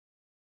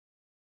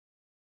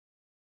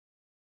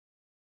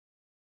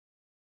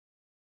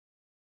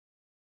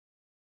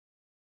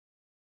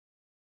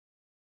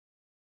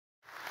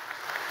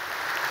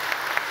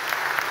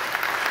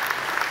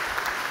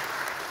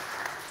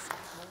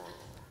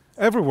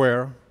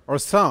Everywhere are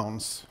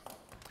sounds.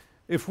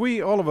 If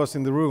we, all of us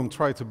in the room,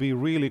 try to be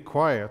really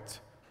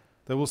quiet,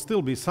 there will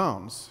still be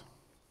sounds.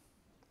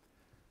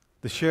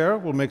 The chair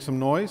will make some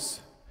noise.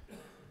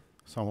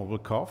 Someone will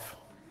cough.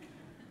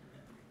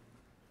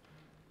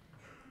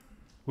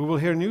 We will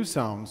hear new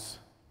sounds,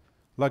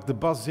 like the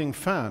buzzing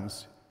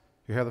fans.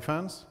 You hear the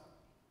fans?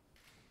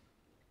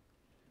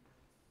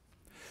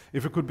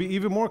 If it could be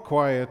even more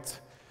quiet,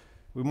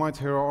 we might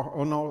hear our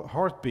own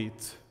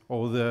heartbeat,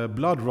 or the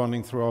blood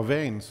running through our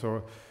veins,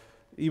 or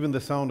even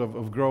the sound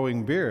of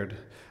growing beard.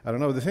 I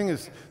don't know. The thing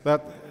is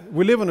that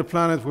we live on a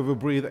planet where we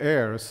breathe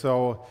air,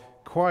 so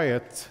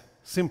quiet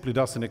simply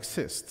doesn't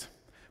exist,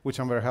 which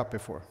I'm very happy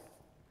for.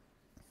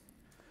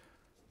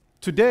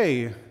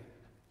 Today,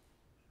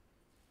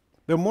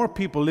 there are more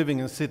people living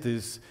in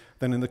cities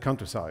than in the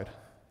countryside.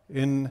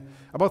 In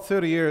about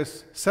 30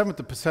 years,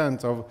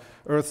 70% of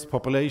Earth's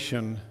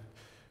population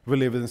will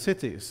live in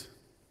cities.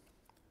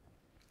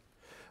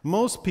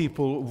 Most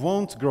people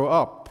won't grow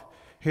up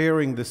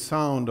hearing the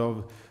sound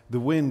of the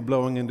wind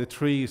blowing in the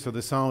trees or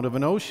the sound of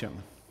an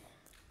ocean.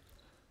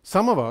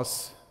 Some of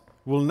us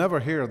will never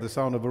hear the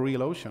sound of a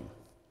real ocean.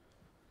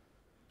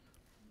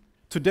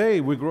 Today,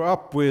 we grow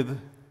up with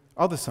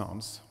other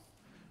sounds.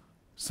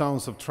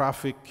 Sounds of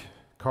traffic,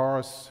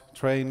 cars,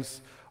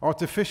 trains,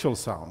 artificial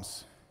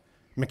sounds,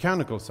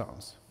 mechanical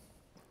sounds.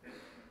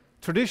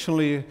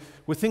 Traditionally,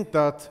 we think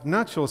that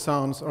natural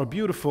sounds are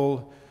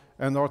beautiful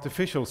and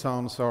artificial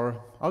sounds are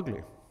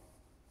ugly.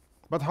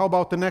 But how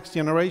about the next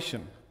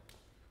generation?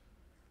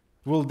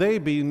 Will they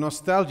be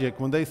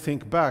nostalgic when they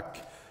think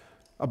back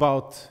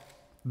about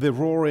the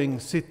roaring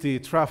city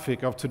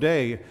traffic of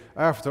today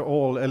after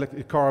all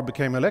car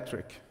became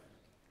electric?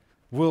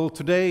 Will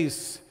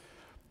today's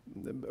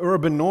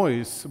urban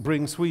noise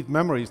bring sweet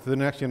memories to the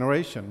next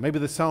generation? Maybe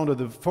the sound of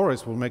the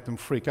forest will make them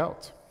freak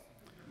out.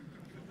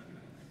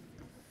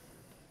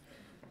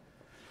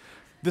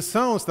 The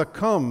sounds that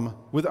come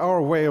with our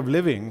way of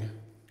living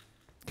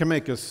can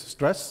make us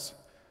stressed,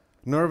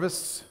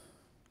 nervous,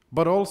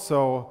 but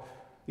also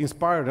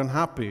inspired and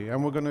happy,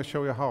 and we're going to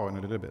show you how in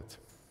a little bit.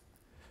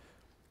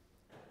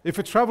 If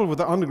you travel with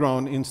the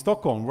underground in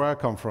Stockholm, where I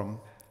come from,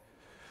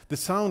 the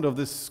sound of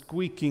the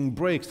squeaking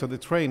brakes of the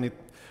train,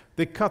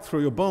 they cut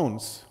through your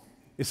bones.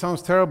 It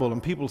sounds terrible,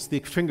 and people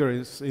stick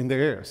fingers in their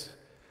ears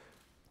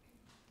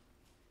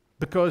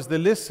because they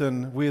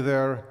listen with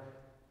their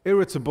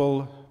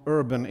irritable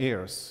urban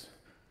ears.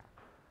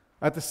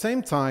 At the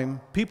same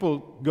time, people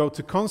go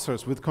to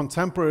concerts with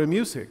contemporary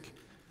music,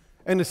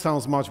 and it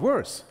sounds much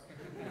worse.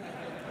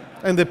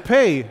 And they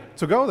pay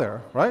to go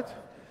there, right?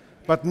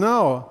 But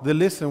now they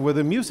listen with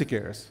the music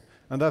ears,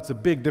 and that's a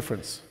big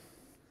difference.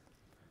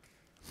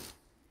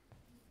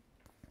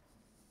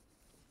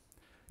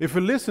 If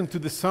you listen to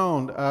the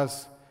sound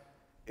as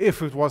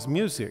if it was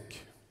music,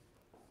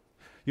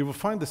 you will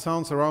find the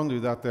sounds around you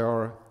that they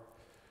are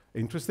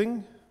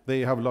interesting,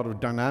 they have a lot of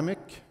dynamic,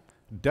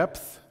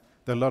 depth,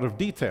 there are a lot of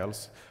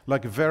details,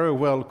 like very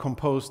well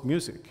composed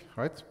music,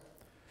 right?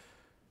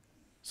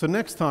 So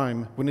next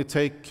time when you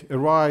take a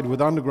ride with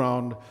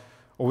Underground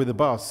or with a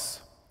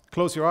bus,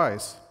 close your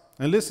eyes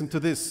and listen to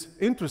this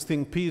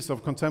interesting piece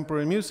of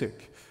contemporary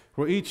music,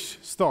 where each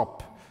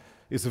stop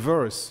is a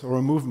verse or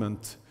a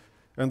movement,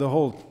 and the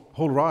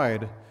whole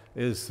ride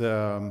is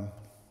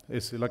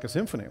like a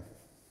symphony.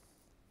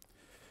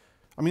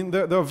 I mean,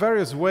 there are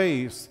various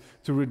ways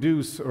to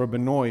reduce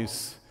urban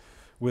noise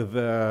with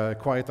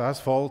quiet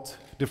asphalt,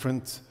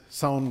 different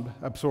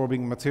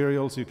sound-absorbing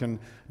materials. You can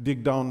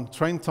dig down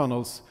train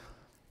tunnels,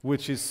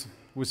 which is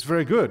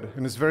very good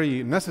and is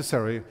very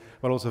necessary,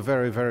 but also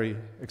very, very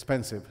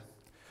expensive.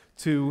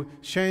 To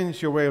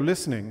change your way of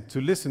listening,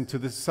 to listen to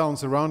the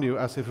sounds around you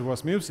as if it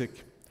was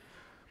music,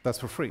 that's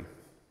for free.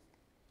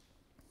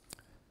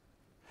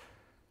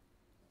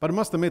 But I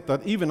must admit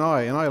that even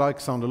I like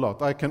sound a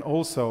lot, I can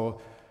also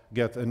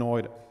get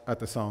annoyed at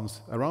the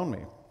sounds around me.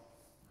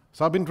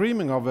 So I've been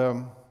dreaming of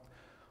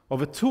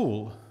a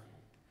tool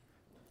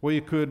where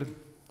you could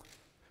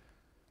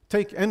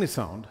take any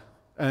sound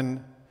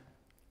and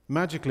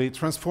magically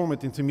transform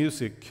it into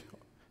music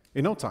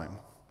in no time.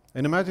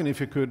 And imagine if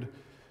you could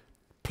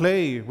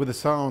play with the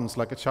sounds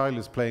like a child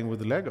is playing with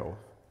the Lego.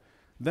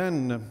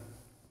 Then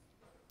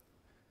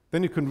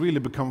you can really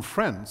become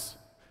friends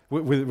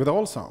with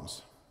all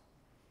sounds.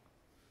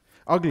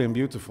 Ugly and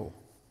beautiful.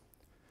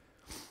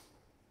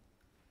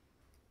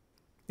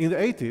 In the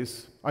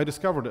 80s, I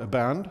discovered a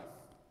band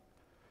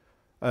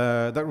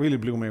that really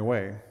blew me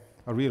away.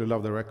 I really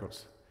love their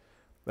records.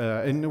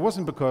 And it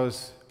wasn't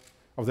because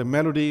of their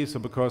melodies or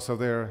because of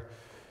their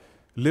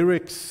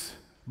lyrics,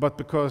 but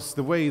because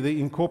the way they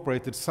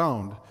incorporated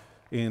sound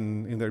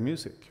in their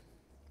music.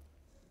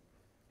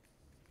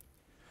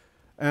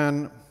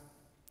 And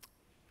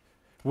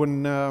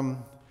when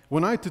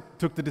I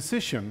took the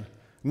decision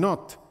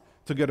not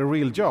to get a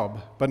real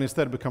job, but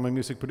instead become a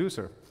music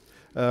producer,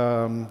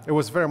 it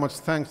was very much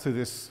thanks to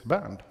this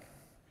band.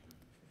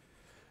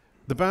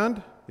 The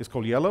band is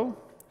called Yellow,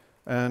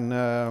 and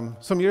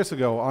some years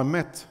ago I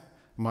met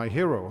my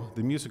hero,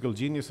 the musical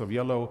genius of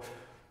Yellow,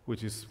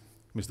 which is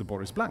Mr.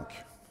 Boris Blank.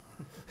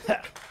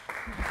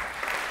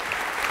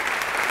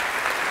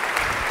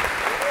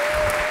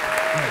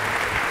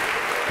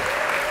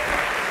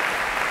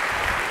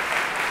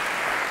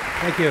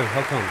 Thank you,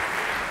 Hakan.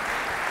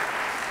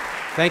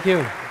 Thank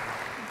you.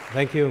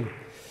 Thank you.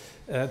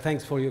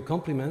 Thanks for your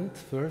compliment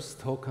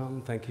first,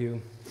 Hakan. Thank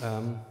you.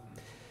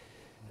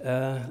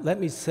 Let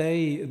me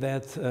say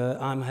that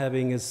I'm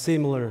having a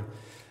similar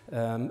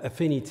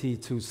affinity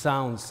to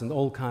sounds and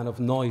all kind of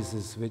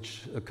noises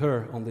which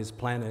occur on this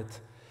planet.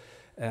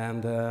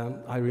 And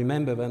I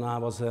remember when I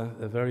was a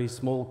very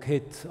small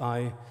kid,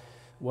 I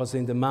was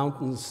in the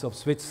mountains of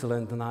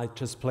Switzerland and I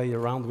just played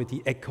around with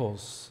the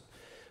echoes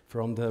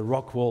from the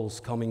rock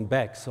walls coming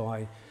back, so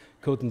I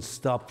couldn't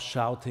stop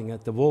shouting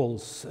at the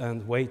walls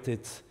and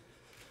waited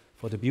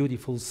for the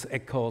beautiful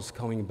echoes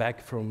coming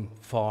back from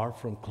far,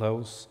 from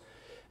close.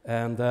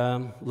 And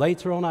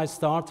later on I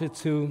started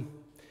to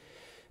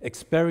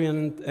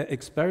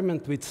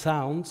experiment with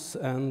sounds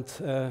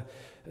and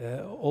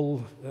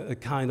all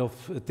kind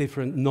of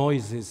different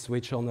noises,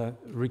 which on a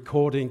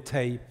recording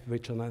tape,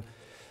 which on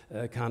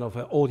a kind of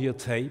an audio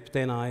tape.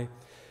 Then I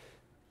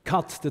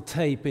cut the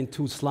tape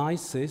into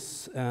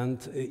slices,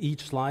 and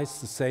each slice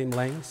the same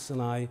length,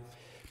 and I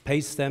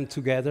paste them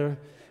together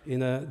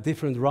in a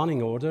different running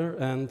order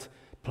and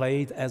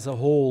played as a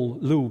whole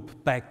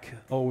loop back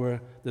over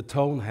the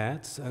tone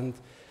heads. And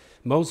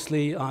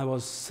mostly I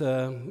was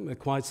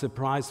quite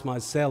surprised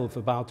myself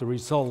about the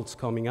results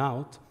coming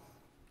out.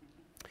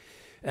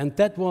 And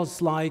that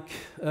was like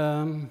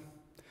the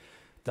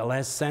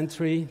last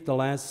century,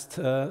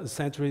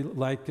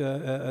 like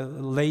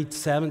late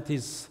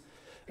 70s,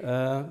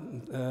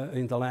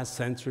 in the last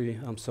century,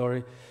 I'm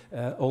sorry,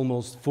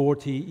 almost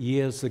 40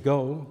 years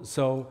ago.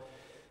 So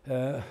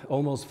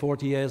almost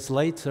 40 years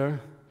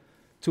later,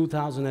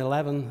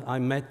 2011, I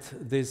met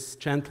this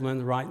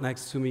gentleman right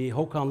next to me,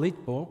 Hakan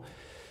Lidbo,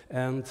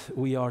 and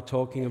we are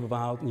talking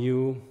about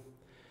new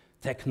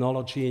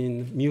technology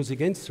in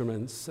music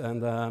instruments.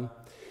 And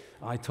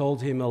I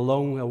told him a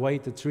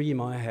long-awaited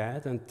dream I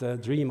had, and the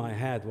dream I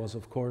had was,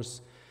 of course,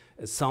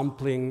 a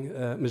sampling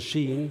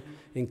machine,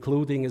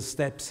 including a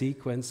step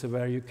sequence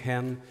where you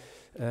can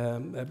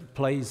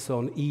place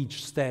on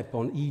each step,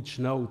 on each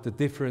note, a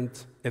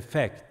different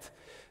effect.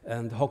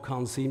 And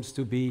Hakan seems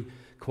to be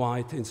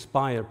quite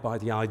inspired by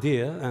the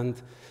idea,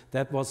 and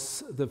that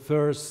was the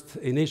first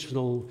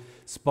initial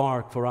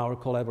spark for our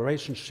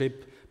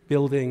collaborationship,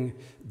 building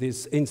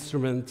this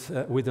instrument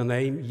with the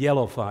name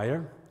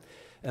Yellofier.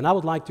 And I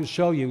would like to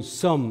show you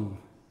some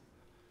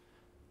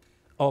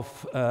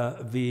of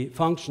the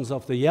functions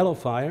of the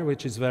Yellofier,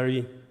 which is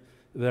very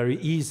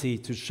easy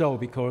to show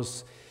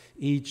because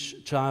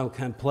each child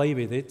can play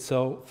with it.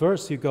 So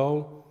first you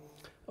go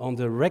on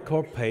the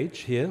record page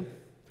here.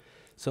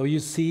 So you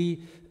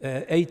see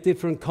 8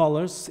 different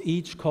colors,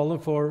 each color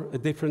for a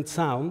different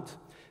sound.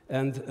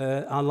 And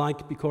I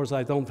like, because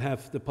I don't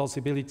have the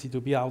possibility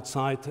to be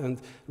outside and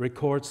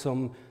record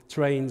some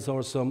trains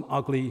or some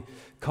ugly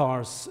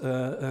cars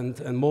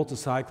and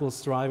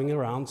motorcycles driving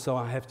around, so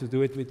I have to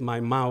do it with my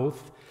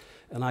mouth,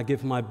 and I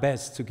give my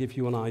best to give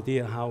you an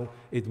idea how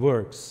it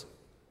works.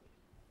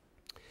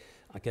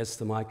 I guess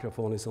the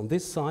microphone is on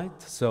this side,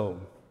 so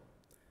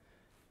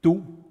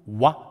do,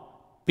 wa,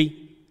 pi,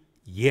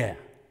 yeah.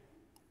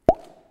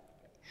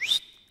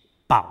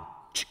 Bow.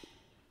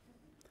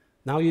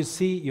 Now you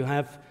see you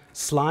have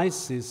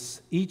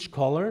slices, each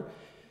color.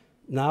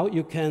 Now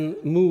you can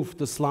move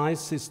the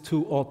slices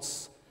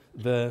towards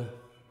the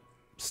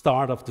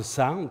start of the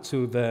sound,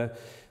 to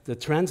the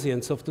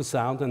transients of the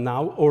sound, and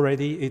now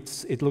already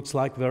it looks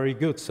like very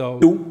good. So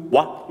do,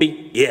 wa,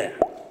 pi, yeah.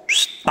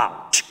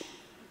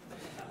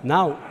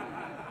 Now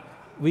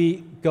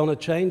we're gonna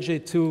change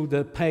it to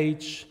the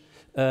page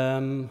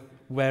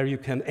where you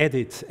can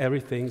edit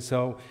everything.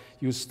 So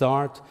you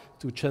start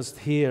to just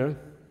hear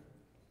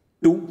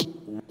do,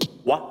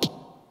 wa,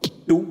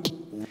 do.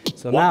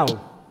 So now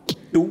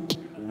do.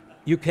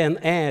 You can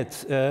add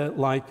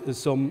like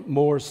some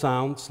more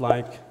sounds,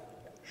 like.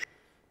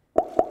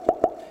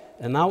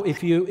 And now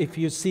if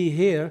you see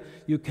here,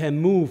 you can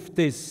move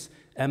this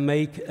and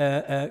make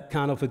a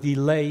kind of a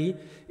delay.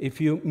 If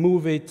you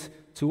move it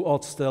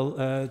towards to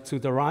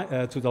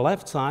the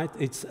left side,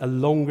 it's a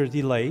longer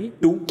delay.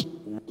 Do,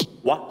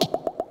 wa,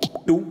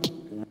 do,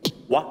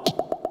 wa,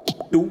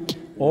 do.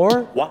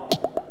 Or wa,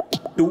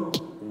 do,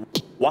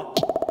 wa,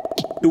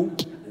 do,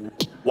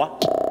 wa,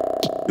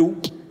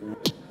 do,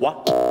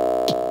 wa,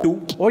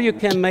 do. Or you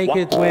can make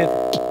it with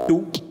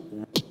do,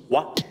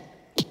 wa,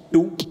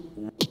 do,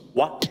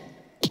 wa,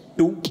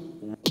 do,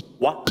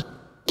 wa,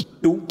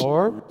 do.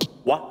 Or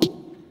wa,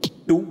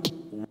 do,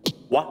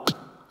 wa,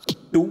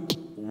 do,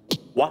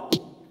 wa,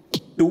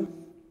 do.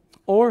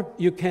 Or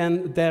you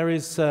can. There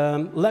is.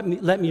 Let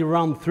me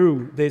run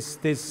through this.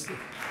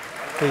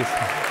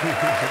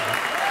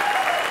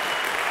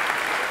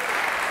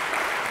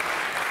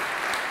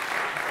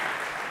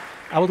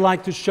 I would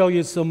like to show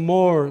you some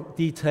more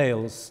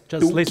details.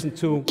 Just do, listen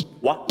to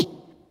what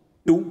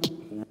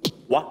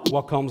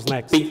comes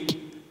next.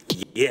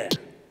 Yeah.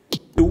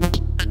 Do,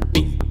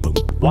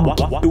 boom,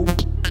 do.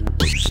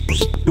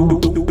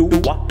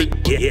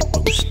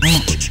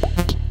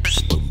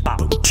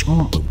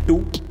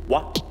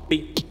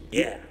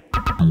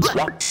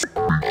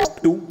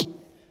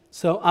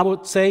 So I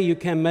would say you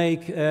can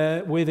make,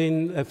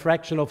 within a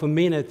fraction of a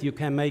minute, you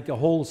can make a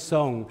whole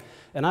song.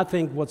 And I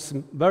think what's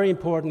very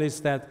important is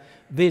that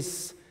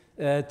this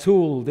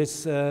tool,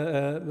 this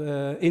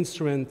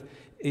instrument,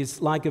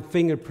 is like a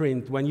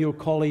fingerprint. When your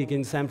colleague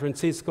in San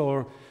Francisco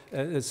or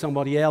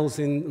somebody else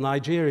in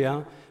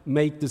Nigeria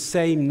make the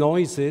same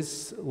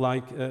noises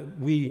like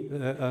we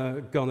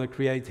gonna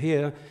create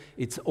here,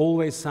 it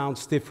always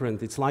sounds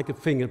different. It's like a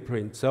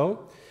fingerprint.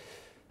 So,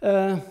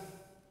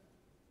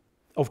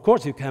 of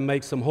course, you can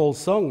make some whole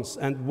songs.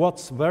 And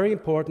what's very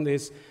important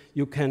is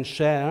you can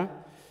share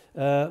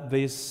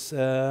these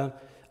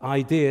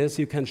ideas.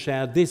 You can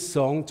share this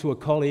song to a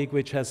colleague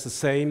which has the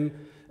same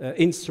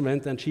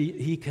instrument, and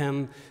he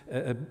can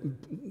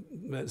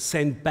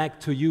send back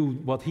to you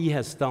what he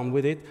has done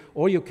with it.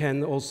 Or you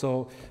can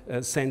also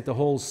send the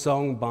whole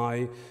song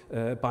by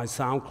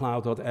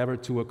SoundCloud or whatever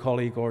to a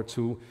colleague or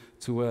to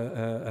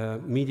a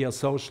media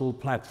social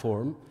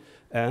platform.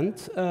 And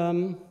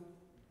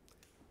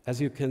as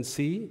you can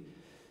see,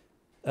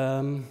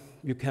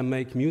 you can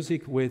make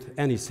music with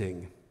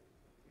anything.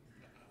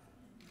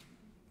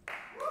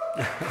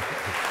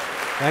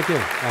 Thank you.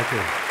 Thank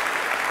you.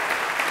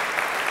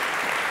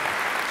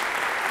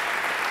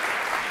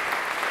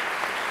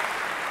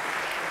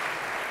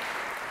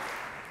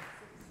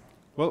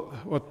 Well,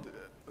 what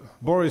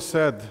Boris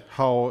said,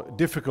 how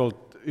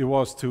difficult it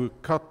was to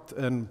cut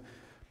and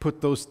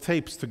put those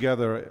tapes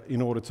together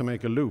in order to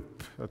make a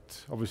loop.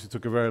 That obviously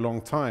took a very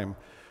long time.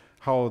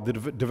 How the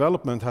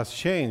development has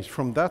changed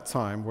from that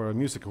time, where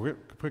music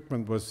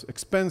equipment was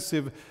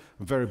expensive,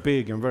 very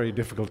big and very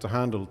difficult to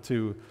handle,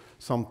 to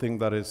something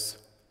that is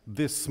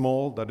this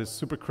small, that is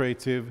super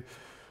creative,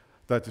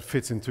 that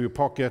fits into your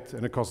pocket,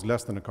 and it costs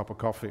less than a cup of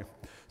coffee.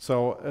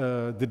 So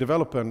the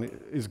development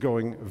is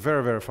going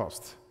very, very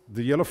fast.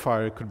 The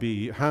Yellofier could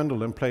be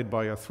handled and played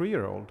by a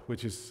 3-year-old,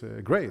 which is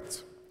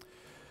great.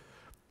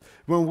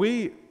 When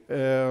we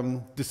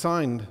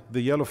designed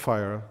the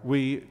Yellofier,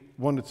 we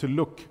wanted to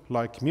look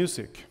like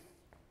music,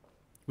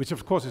 which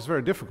of course is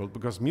very difficult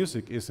because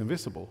music is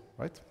invisible,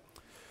 right?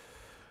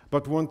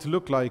 But we want to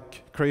look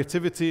like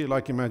creativity,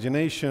 like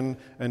imagination,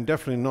 and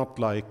definitely not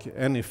like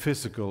any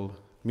physical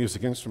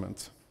music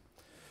instrument.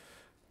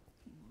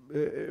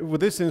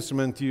 With this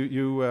instrument,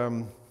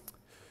 you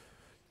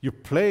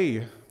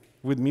play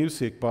with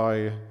music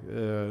by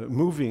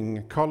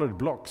moving colored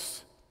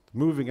blocks,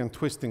 moving and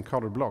twisting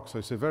colored blocks. So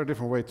it's a very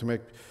different way to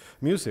make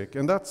music,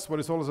 and that's what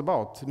it's all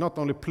about. Not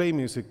only play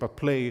music, but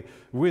play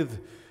with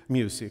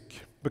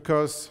music,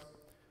 because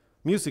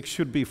music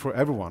should be for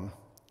everyone,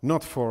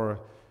 not for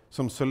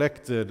some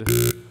selected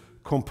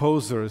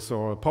composers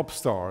or pop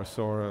stars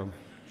or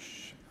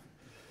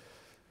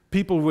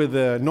people with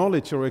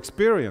knowledge or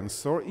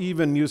experience or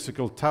even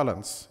musical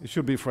talents. It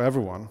should be for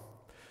everyone.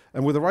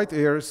 And with the right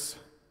ears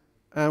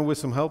and with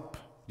some help,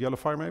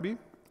 Yellofier maybe,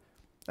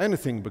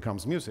 anything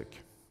becomes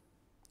music.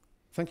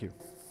 Thank you.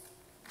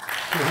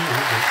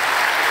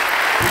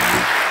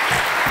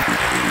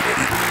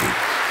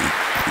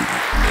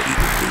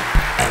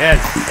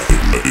 Yes.